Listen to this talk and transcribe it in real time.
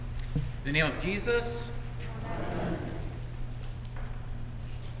In the name of Jesus.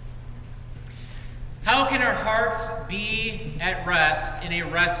 How can our hearts be at rest in a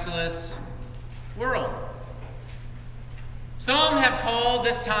restless world? Some have called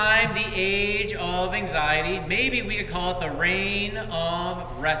this time the age of anxiety. Maybe we could call it the reign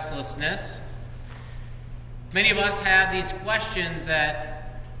of restlessness. Many of us have these questions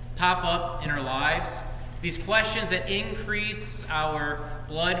that pop up in our lives, these questions that increase our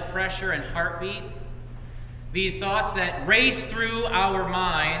blood pressure and heartbeat, these thoughts that race through our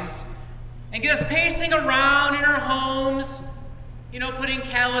minds and get us pacing around in our homes, putting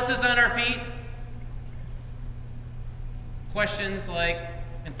calluses on our feet. Questions like,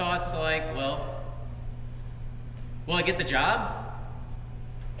 and thoughts like, well, will I get the job?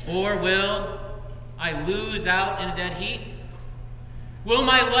 Or will I lose out in a dead heat? Will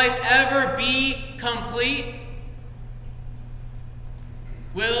my life ever be complete?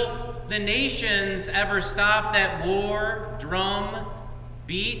 Will the nations ever stop that war drum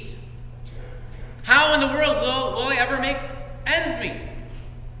beat? How in the world will I ever make ends meet?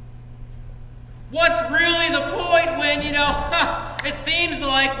 What's really the point when, it seems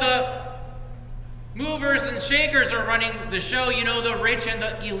like the movers and shakers are running the show, the rich and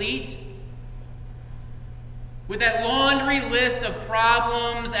the elite? With that laundry list of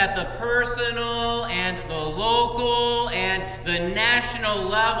problems at the personal and the local and the national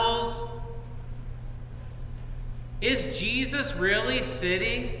levels. Is Jesus really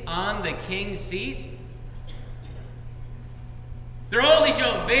sitting on the king's seat? There are all these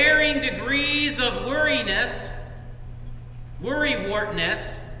varying degrees of worrywartness,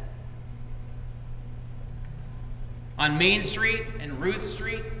 on Main Street and Ruth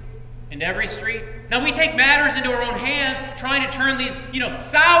Street and every street. Now we take matters into our own hands, trying to turn these,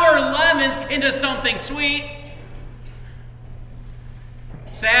 sour lemons into something sweet.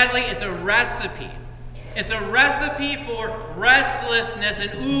 Sadly, it's a recipe. It's a recipe for restlessness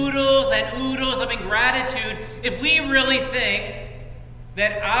and oodles of ingratitude if we really think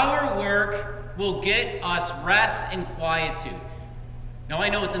that our work will get us rest and quietude. Now I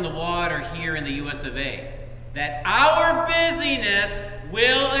know it's in the water here in the US of A, that our busyness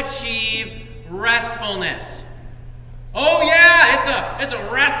will achieve restfulness. Oh yeah, it's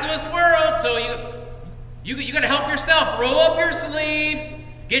a restless world, so you got to help yourself. Roll up your sleeves,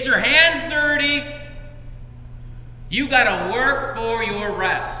 get your hands dirty. You got to work for your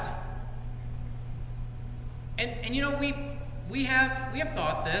rest. And we have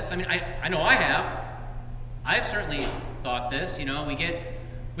thought this. I mean, I know I have. I've certainly thought this. We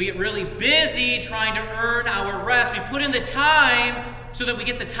get really busy trying to earn our rest. We put in the time so that we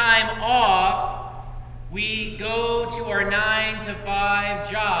get the time off. We go to our 9-to-5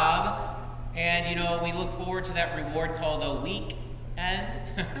 job, and we look forward to that reward called the weekend.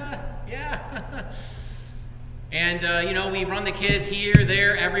 Yeah. And we run the kids here,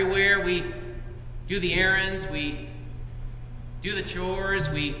 there, everywhere. We do the errands. We do the chores.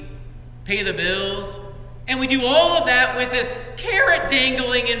 We pay the bills. And we do all of that with this carrot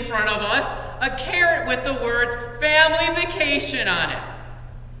dangling in front of us, a carrot with the words family vacation on it.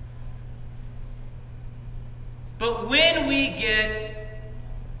 But when we get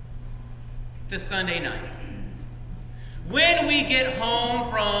to Sunday night, when we get home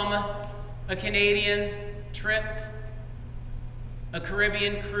from a Canadian trip, a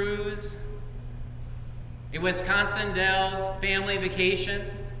Caribbean cruise, a Wisconsin Dells family vacation,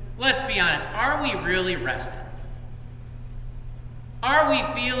 let's be honest, are we really rested? Are we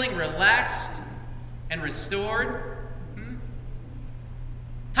feeling relaxed and restored?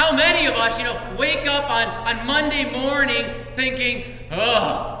 How many of us, wake up on Monday morning thinking,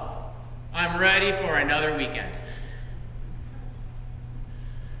 oh, I'm ready for another weekend?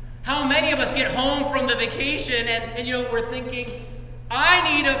 How many of us get home from the vacation and we're thinking,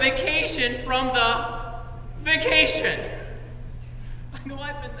 I need a vacation from the vacation? I know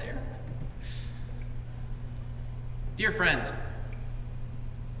I've been there. Dear friends,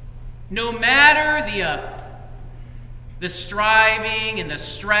 no matter the striving and the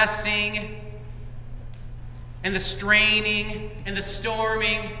stressing and the straining and the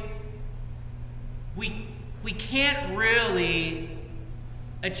storming, we can't really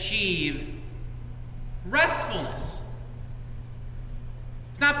achieve restfulness.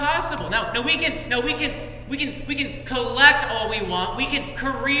 It's not possible. Now we can collect all we want. We can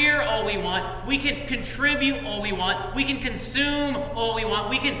career all we want. We can contribute all we want. We can consume all we want.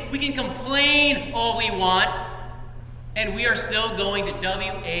 We can complain all we want. And we are still going to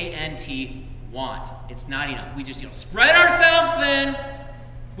W-A-N-T, want. It's not enough. We just spread ourselves thin.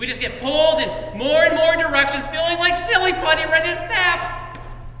 We just get pulled in more and more directions, feeling like silly putty ready to snap.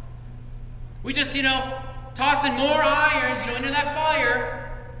 We just, tossing more irons, into that fire.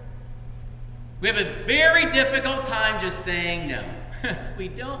 We have a very difficult time just saying no. We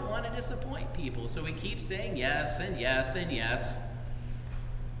don't want to disappoint people, so we keep saying yes and yes and yes.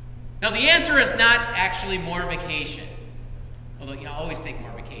 Now, the answer is not actually more vacation. Although, I always take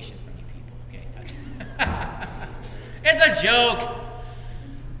more vacation from you people, okay? It's a joke.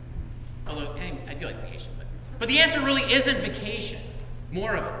 Although, I do like vacation. But the answer really isn't vacation,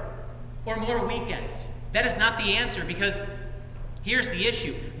 more of it, or more weekends. That is not the answer, because here's the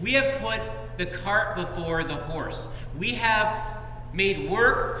issue. We have put the cart before the horse. We have made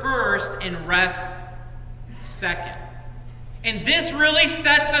work first and rest second. And this really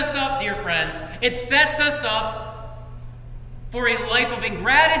sets us up, dear friends. It sets us up for a life of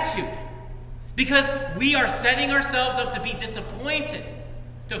ingratitude, because we are setting ourselves up to be disappointed,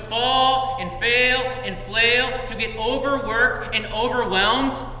 to fall and fail and flail, to get overworked and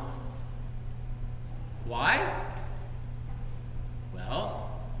overwhelmed. Why?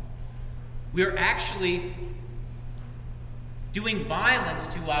 Well, we're actually doing violence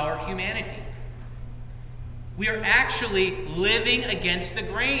to our humanity. We are actually living against the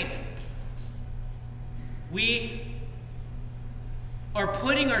grain. We are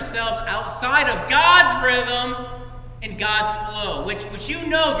putting ourselves outside of God's rhythm and God's flow, which you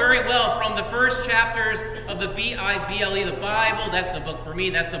know very well from the first chapters of the Bible, the Bible. That's the book for me,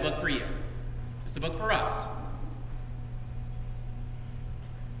 that's the book for you. It's the book for us.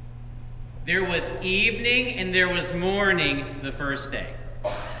 There was evening and there was morning the first day,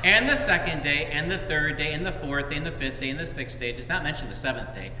 and the second day, and the third day, and the fourth day, and the fifth day, and the sixth day. It does not mention the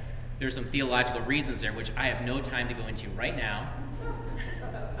seventh day. There's some theological reasons there, which I have no time to go into right now.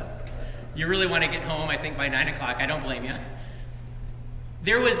 You really want to get home, I think, by 9 o'clock. I don't blame you.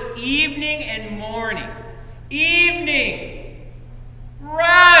 There was evening and morning. Evening,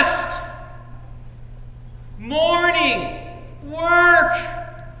 rest. Morning, work.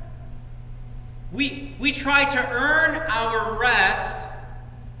 We try to earn our rest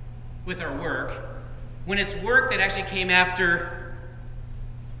with our work when it's work that actually came after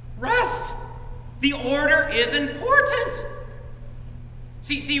rest. The order is important.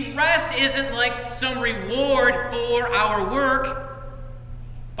 See, rest isn't like some reward for our work.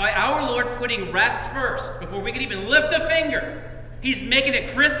 By our Lord putting rest first, before we could even lift a finger, He's making it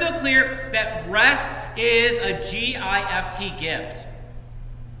crystal clear that rest is a G-I-F-T gift.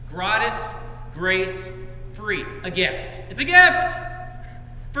 Gratis, grace, free. A gift. It's a gift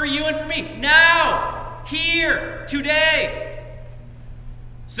for you and for me. Now, here, today.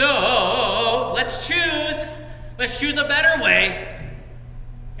 So, let's choose. Let's choose a better way.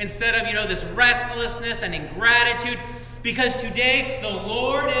 Instead of, this restlessness and ingratitude. Because today, the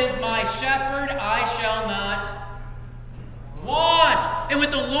Lord is my shepherd, I shall not want. And with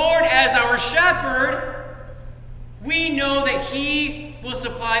the Lord as our shepherd, we know that He will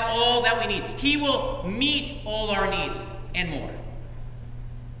supply all that we need. He will meet all our needs and more.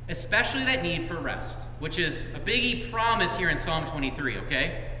 Especially that need for rest, which is a biggie promise here in Psalm 23,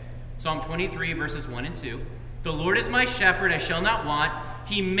 okay? Psalm 23, verses 1 and 2. The Lord is my shepherd, I shall not want.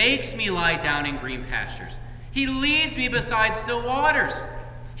 He makes me lie down in green pastures. He leads me beside still waters.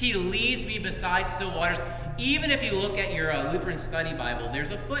 He leads me beside still waters. Even if you look at your Lutheran Study Bible, there's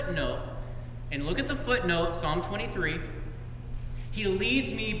a footnote. And look at the footnote, Psalm 23. He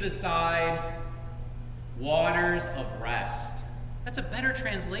leads me beside waters of rest. That's a better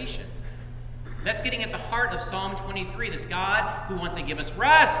translation. That's getting at the heart of Psalm 23, this God who wants to give us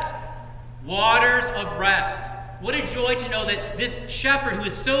rest. Waters of rest. What a joy to know that this shepherd who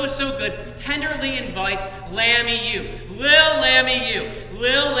is so good tenderly invites Lammy you, little Lammy you,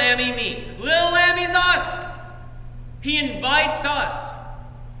 little Lammy me, little Lammy's us. He invites us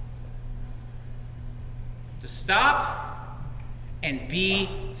to stop and be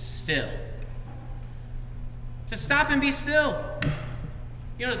still. To stop and be still.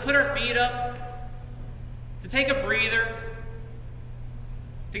 To put our feet up, to take a breather,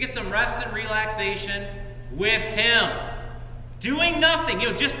 to get some rest and relaxation with Him. Doing nothing,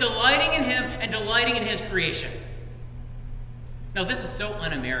 just delighting in Him and delighting in His creation. Now, this is so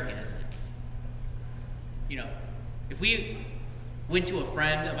un-American, isn't it? If we went to a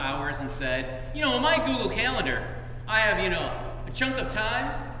friend of ours and said, in my Google Calendar, I have, a chunk of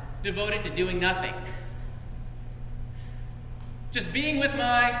time devoted to doing nothing. Just being with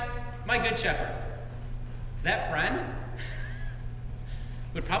my good shepherd. That friend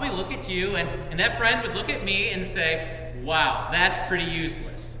would probably look at you, and that friend would look at me and say, wow, that's pretty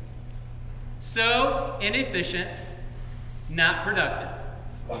useless. So inefficient, not productive.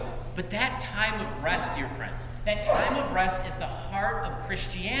 But that time of rest, dear friends, that time of rest is the heart of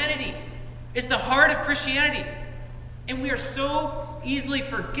Christianity. It's the heart of Christianity. And we are so easily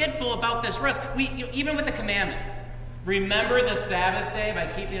forgetful about this rest. Even with the commandment, remember the Sabbath day by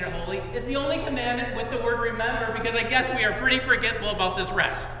keeping it holy. It's the only commandment with the word remember, because I guess we are pretty forgetful about this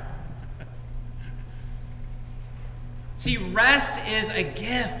rest. See, rest is a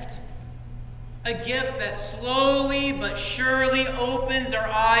gift. A gift that slowly but surely opens our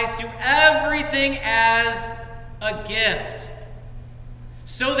eyes to everything as a gift,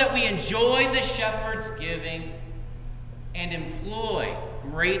 so that we enjoy the shepherd's giving and employ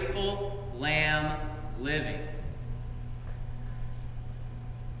grateful lamb living.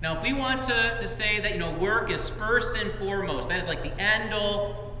 Now, if we want to say that, work is first and foremost, that is like the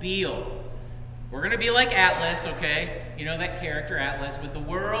end-all, be-all. We're going to be like Atlas, okay? You know that character, Atlas, with the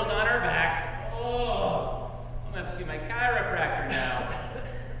world on our backs. Oh, I'm going to have to see my chiropractor now.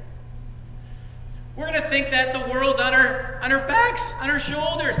 We're going to think that the world's on our backs, on our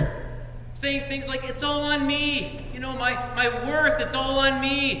shoulders, saying things like, it's all on me. My worth, it's all on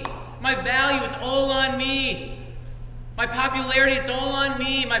me. My value, it's all on me. My popularity, it's all on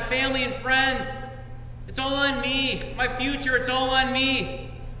me. My family and friends, it's all on me. My future, it's all on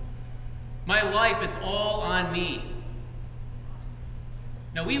me. My life, it's all on me.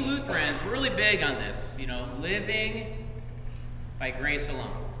 Now, we Lutherans, we're really big on this, living by grace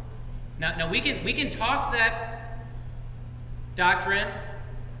alone. Now we can talk that doctrine,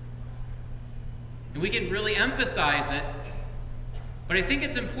 and we can really emphasize it, but I think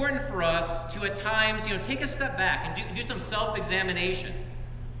it's important for us to, at times, take a step back and do some self-examination.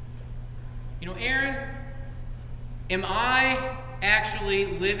 Aaron, am I actually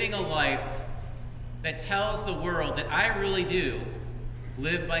living a life that tells the world that I really do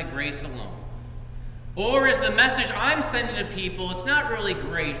live by grace alone? Or is the message I'm sending to people, it's not really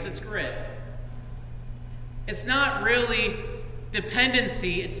grace, it's grit. It's not really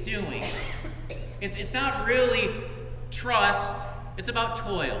dependency, it's doing. It's not really trust, it's about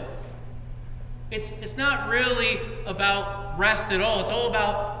toil. It's not really about rest at all, it's all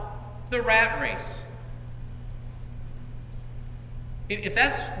about the rat race. If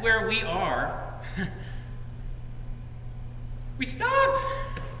that's where we are, we stop.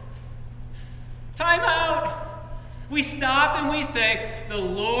 Time out. We stop and we say, the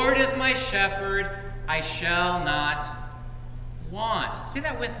Lord is my shepherd, I shall not want. Say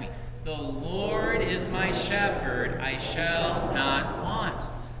that with me. The Lord is my shepherd, I shall not want.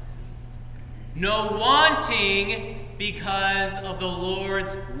 No wanting because of the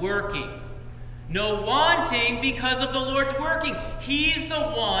Lord's working. No wanting because of the Lord's working. He's the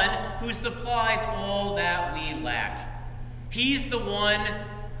one who supplies all that we lack. He's the one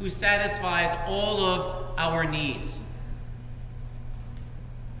who satisfies all of our needs.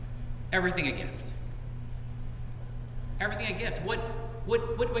 Everything a gift. Everything a gift. What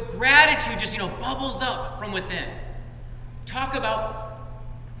gratitude just, bubbles up from within. Talk about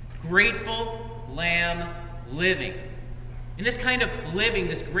grateful lamb living. And this kind of living,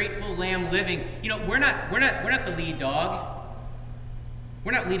 this grateful lamb living, we're not the lead dog.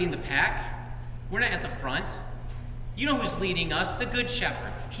 We're not leading the pack. We're not at the front. You know who's leading us? The Good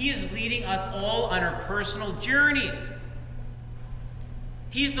Shepherd. He is leading us all on our personal journeys.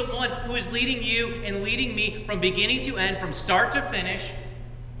 He's the one who is leading you and leading me from beginning to end, from start to finish.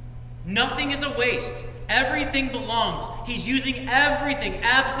 Nothing is a waste. Everything belongs. He's using everything,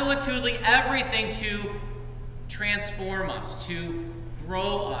 absolutely everything, to transform us, to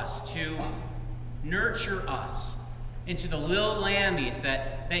grow us, to nurture us into the little lammies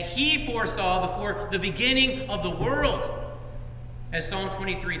that he foresaw before the beginning of the world. As Psalm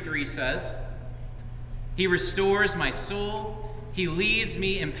 23:3 says, he restores my soul. He leads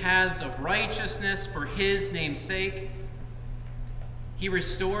me in paths of righteousness for his name's sake. He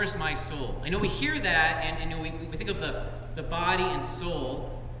restores my soul. I know we hear that, and we think of the body and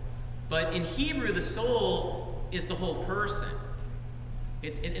soul, but in Hebrew, the soul is the whole person.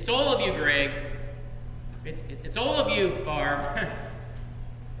 It's all of you, Greg. It's all of you, Barb.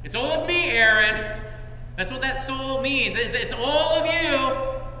 It's all of me, Aaron. That's what that soul means. It's all of you.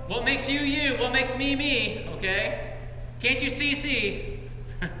 What makes you, you? What makes me, me? Okay? Can't you see?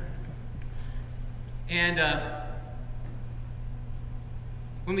 And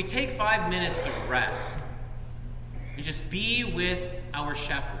when we take 5 minutes to rest and just be with our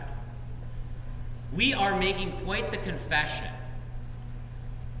shepherd, we are making quite the confession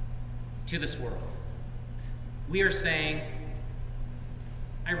to this world. We are saying,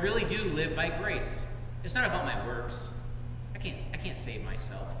 I really do live by grace. It's not about my works. I can't save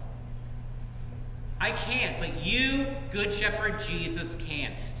myself. I can't, but you, Good Shepherd Jesus,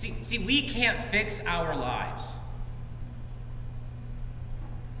 can. See, we can't fix our lives.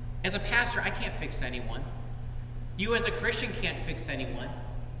 As a pastor, I can't fix anyone. You as a Christian can't fix anyone.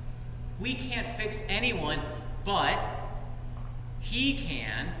 We can't fix anyone, but he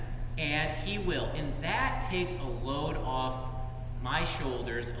can and he will. And that takes a load off my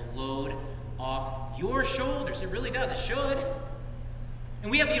shoulders, a load off your shoulders. It really does. It should.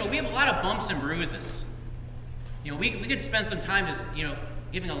 And we have a lot of bumps and bruises. We could spend some time just,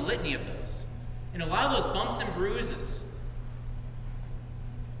 giving a litany of those. And a lot of those bumps and bruises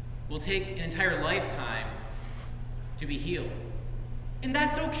will take an entire lifetime to be healed. And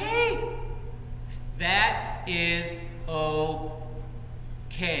that's okay. That is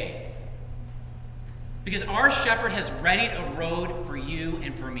okay. Because our shepherd has readied a road for you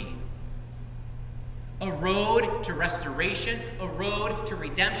and for me. A road to restoration, a road to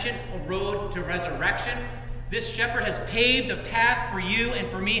redemption, a road to resurrection. This shepherd has paved a path for you and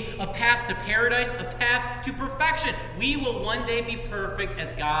for me, a path to paradise, a path to perfection. We will one day be perfect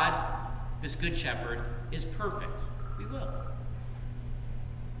as God, this good shepherd, is perfect. We will.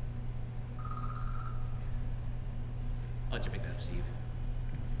 I'll let you pick that up, Steve.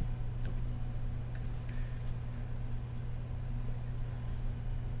 Nope.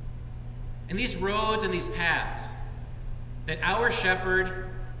 And these roads and these paths that our shepherd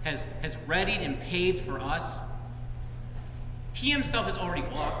has readied and paved for us, he himself has already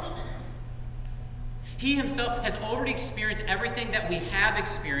walked. He himself has already experienced everything that we have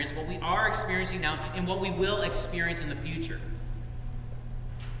experienced, what we are experiencing now, and what we will experience in the future.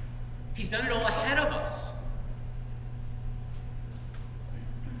 He's done it all ahead of us.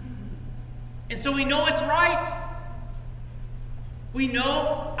 And so we know it's right. We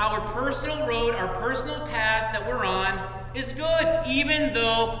know our personal road, our personal path that we're on is good, even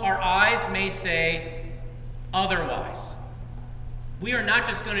though our eyes may say otherwise. We are not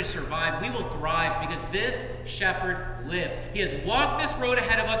just going to survive, we will thrive because this shepherd lives. He has walked this road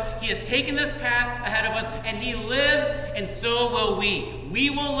ahead of us, he has taken this path ahead of us, and he lives, and so will we. We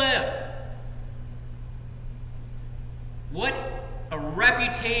will live. What a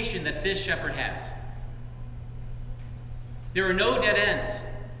reputation that this shepherd has. There are no dead ends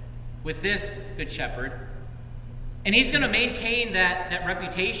with this good shepherd. And he's going to maintain that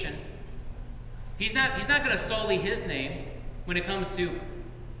reputation. He's not going to sully his name when it comes to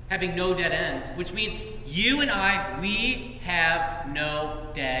having no dead ends, which means you and I, we have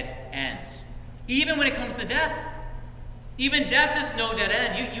no dead ends. Even when it comes to death. Even death is no dead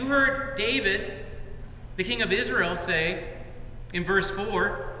end. You heard David, the king of Israel, say in verse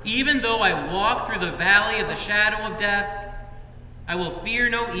 4, "Even though I walk through the valley of the shadow of death, I will fear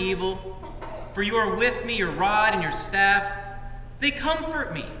no evil. For you are with me, your rod and your staff, they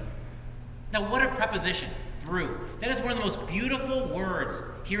comfort me." Now what a preposition, through. That is one of the most beautiful words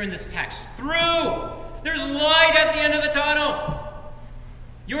here in this text. Through! There's light at the end of the tunnel.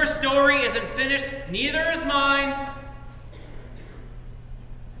 Your story isn't finished, neither is mine.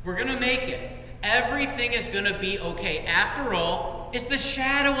 We're going to make it. Everything is going to be okay. After all, it's the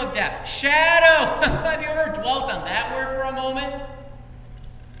shadow of death. Shadow! Have you ever dwelt on that word for a moment?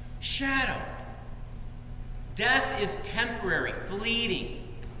 Shadow. Death is temporary, fleeting.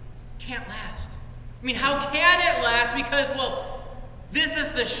 Can't last. I mean, how can it last? Because, well, this is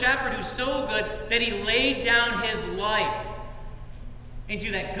the shepherd who's so good that he laid down his life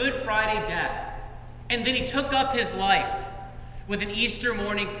into that Good Friday death. And then he took up his life with an Easter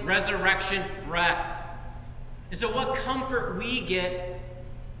morning resurrection breath. And so what comfort we get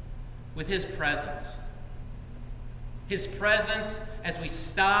with his presence. His presence as we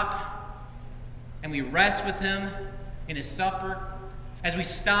stop and we rest with him in his supper, as we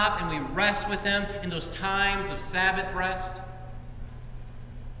stop and we rest with him in those times of Sabbath rest.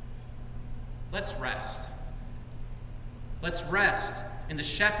 Let's rest. Let's rest in the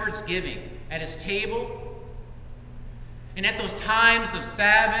shepherd's giving at his table and at those times of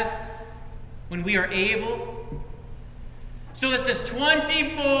Sabbath when we are able, so that this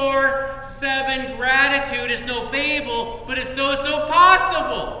 24/7 gratitude is no fable, but is so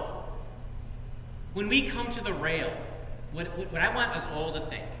possible. When we come to the rail, what I want us all to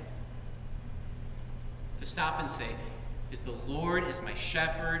think, to stop and say, is the Lord is my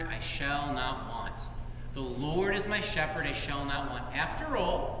shepherd, I shall not want. The Lord is my shepherd, I shall not want. After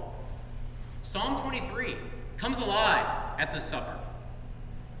all, Psalm 23 comes alive at the supper.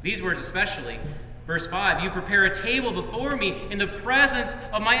 These words especially, verse 5, "You prepare a table before me in the presence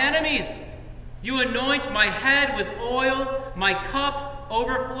of my enemies. You anoint my head with oil, my cup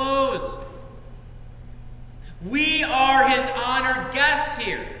overflows." We are his honored guests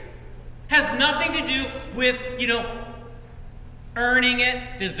here. Has nothing to do with, earning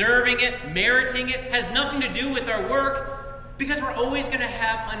it, deserving it, meriting it. Has nothing to do with our work. Because we're always going to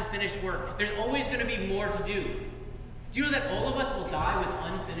have unfinished work. There's always going to be more to do. Do you know that all of us will die with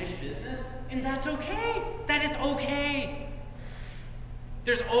unfinished business? And that's okay. That is okay.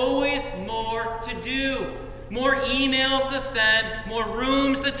 There's always more to do. More emails to send, more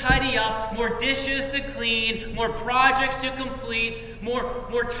rooms to tidy up, more dishes to clean, more projects to complete,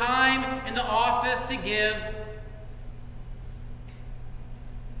 more time in the office to give.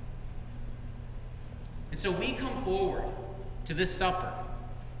 And so we come forward to this supper.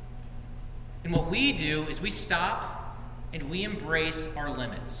 And what we do is we stop and we embrace our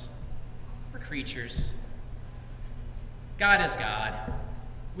limits. We're creatures. God is God.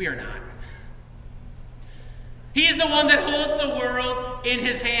 We are not. He's the one that holds the world in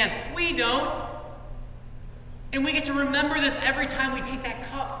his hands. We don't. And we get to remember this every time we take that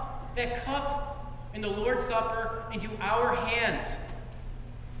cup in the Lord's Supper into our hands.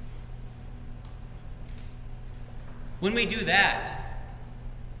 When we do that,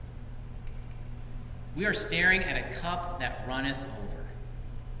 we are staring at a cup that runneth over.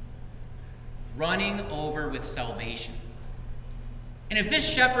 Running over with salvation. And if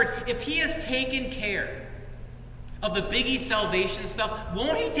this shepherd, if he has taken care of the biggie salvation stuff,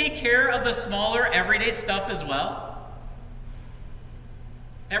 won't he take care of the smaller everyday stuff as well?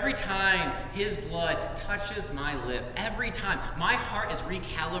 Every time his blood touches my lips, every time my heart is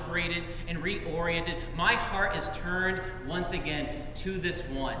recalibrated and reoriented, my heart is turned once again to this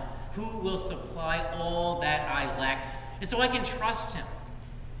one who will supply all that I lack. And so I can trust him.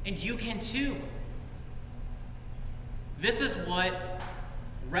 And you can too. This is what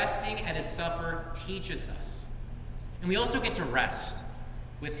resting at his supper teaches us. And we also get to rest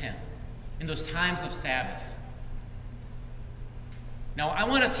with him in those times of Sabbath. Now, I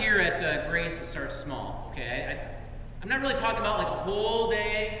want us here at Grace to start small, okay? I'm not really talking about like a whole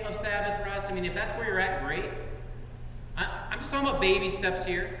day of Sabbath rest. I mean, if that's where you're at, great. I'm just talking about baby steps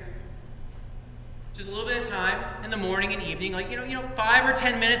here. Just a little bit of time in the morning and evening, like, 5 or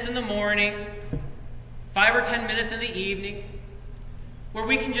 10 minutes in the morning, 5 or 10 minutes in the evening, where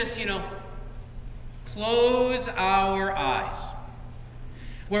we can just, close our eyes,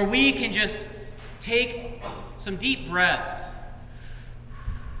 where we can just take some deep breaths.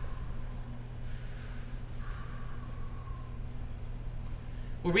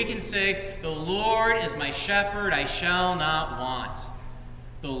 Where we can say, the Lord is my shepherd, I shall not want.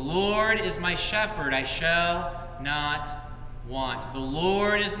 The Lord is my shepherd, I shall not want. The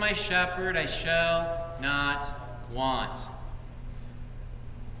Lord is my shepherd, I shall not want.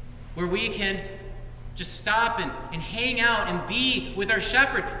 Where we can just stop and hang out and be with our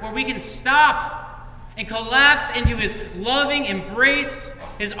shepherd. Where we can stop and collapse into his loving embrace,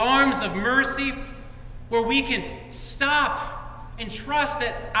 his arms of mercy. Where we can stop and trust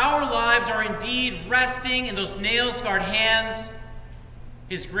that our lives are indeed resting in those nail-scarred hands.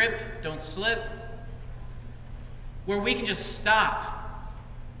 His grip don't slip. Where we can just stop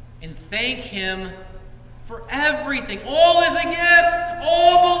and thank him for everything. All is a gift.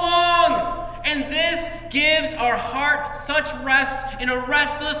 All belongs. And this gives our heart such rest in a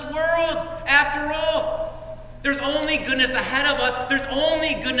restless world. After all, there's only goodness ahead of us. There's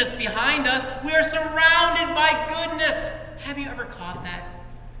only goodness behind us. We are surrounded by goodness. Have you ever caught that?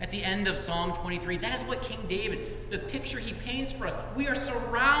 At the end of Psalm 23, that is what King David, the picture he paints for us. We are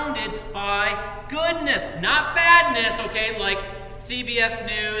surrounded by goodness, not badness, okay, like CBS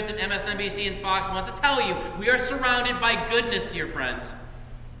News and MSNBC and Fox wants to tell you. We are surrounded by goodness, dear friends.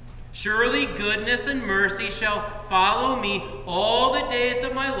 Surely goodness and mercy shall follow me all the days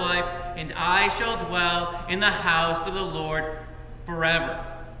of my life, and I shall dwell in the house of the Lord forever.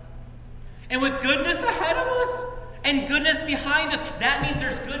 And with goodness ahead of us and goodness behind us, that means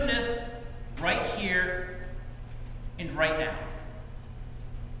there's goodness right here and right now.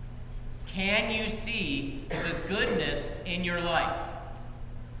 Can you see the goodness in your life?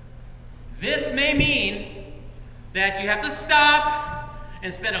 This may mean that you have to stop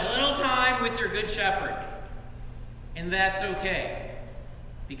and spend a little time with your good shepherd. And that's okay,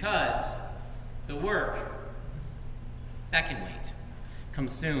 because the work, that can wait. Come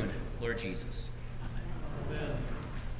soon, Lord Jesus. Amen.